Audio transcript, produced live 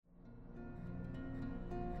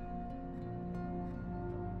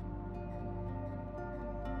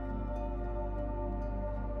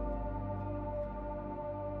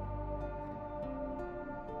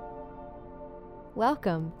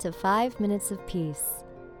Welcome to 5 Minutes of Peace,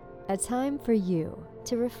 a time for you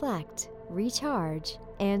to reflect, recharge,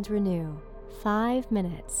 and renew. 5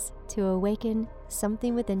 minutes to awaken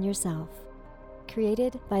something within yourself.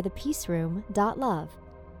 Created by thepeaceroom.love.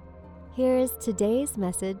 Here is today's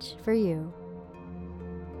message for you.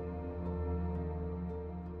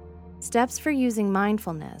 Steps for using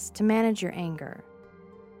mindfulness to manage your anger.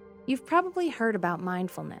 You've probably heard about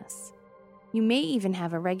mindfulness. You may even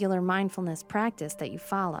have a regular mindfulness practice that you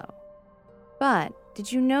follow. But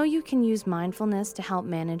did you know you can use mindfulness to help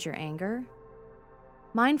manage your anger?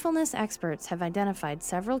 Mindfulness experts have identified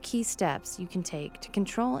several key steps you can take to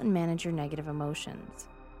control and manage your negative emotions.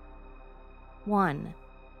 1.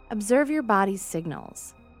 Observe your body's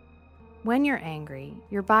signals. When you're angry,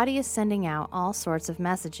 your body is sending out all sorts of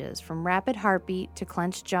messages from rapid heartbeat to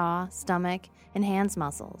clenched jaw, stomach, and hands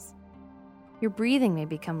muscles. Your breathing may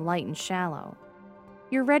become light and shallow.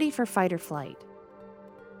 You're ready for fight or flight.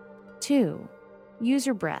 2. Use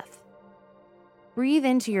your breath. Breathe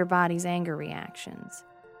into your body's anger reactions.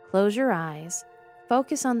 Close your eyes.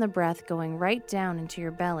 Focus on the breath going right down into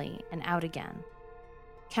your belly and out again.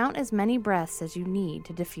 Count as many breaths as you need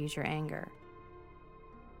to diffuse your anger.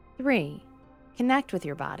 3. Connect with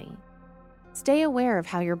your body. Stay aware of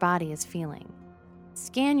how your body is feeling.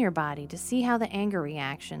 Scan your body to see how the anger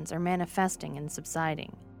reactions are manifesting and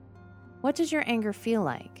subsiding. What does your anger feel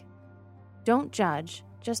like? Don't judge,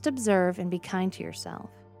 just observe and be kind to yourself.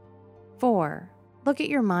 4. Look at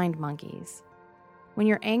your mind monkeys. When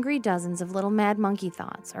you're angry, dozens of little mad monkey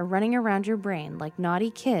thoughts are running around your brain like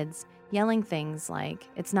naughty kids, yelling things like,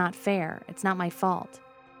 "It's not fair, it's not my fault,"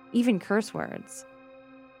 even curse words.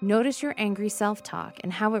 Notice your angry self-talk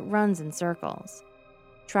and how it runs in circles.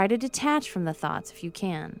 Try to detach from the thoughts if you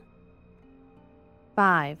can.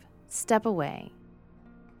 5. Step away.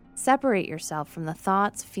 Separate yourself from the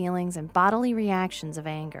thoughts, feelings, and bodily reactions of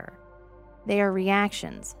anger. They are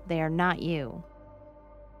reactions, they are not you.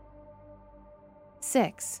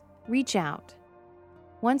 6. Reach out.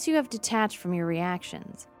 Once you have detached from your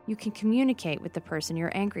reactions, you can communicate with the person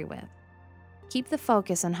you're angry with. Keep the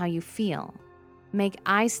focus on how you feel. Make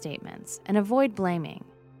I statements and avoid blaming.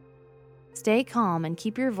 Stay calm and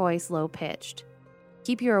keep your voice low-pitched.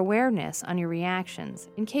 Keep your awareness on your reactions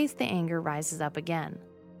in case the anger rises up again.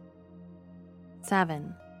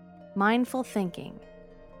 7. Mindful thinking.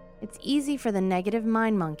 It's easy for the negative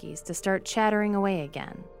mind monkeys to start chattering away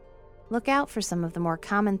again. Look out for some of the more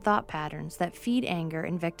common thought patterns that feed anger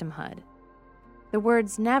and victimhood. The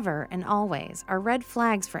words never and always are red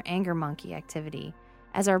flags for anger monkey activity,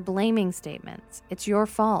 as are blaming statements, "It's your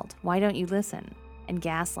fault, why don't you listen?" and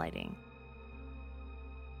gaslighting.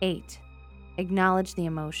 8. Acknowledge the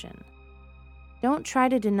emotion. Don't try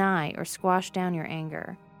to deny or squash down your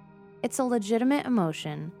anger. It's a legitimate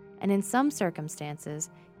emotion, and in some circumstances,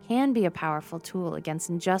 can be a powerful tool against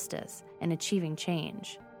injustice and achieving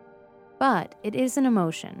change. But it is an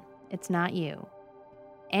emotion, it's not you.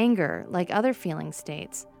 Anger, like other feeling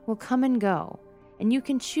states, will come and go, and you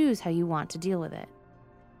can choose how you want to deal with it.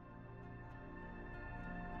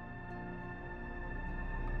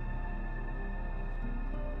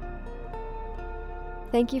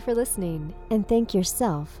 Thank you for listening, and thank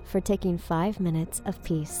yourself for taking 5 minutes of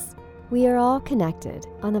peace. We are all connected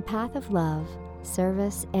on the path of love,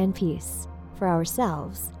 service, and peace for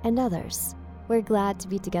ourselves and others. We're glad to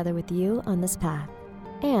be together with you on this path.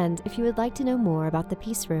 And if you would like to know more about the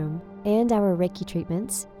Peace Room and our Reiki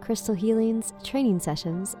treatments, crystal healings, training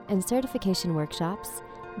sessions, and certification workshops,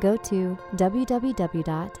 go to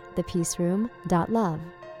www.thepeaceroom.love.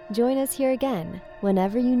 Join us here again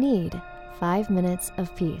whenever you need 5 minutes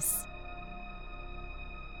of peace.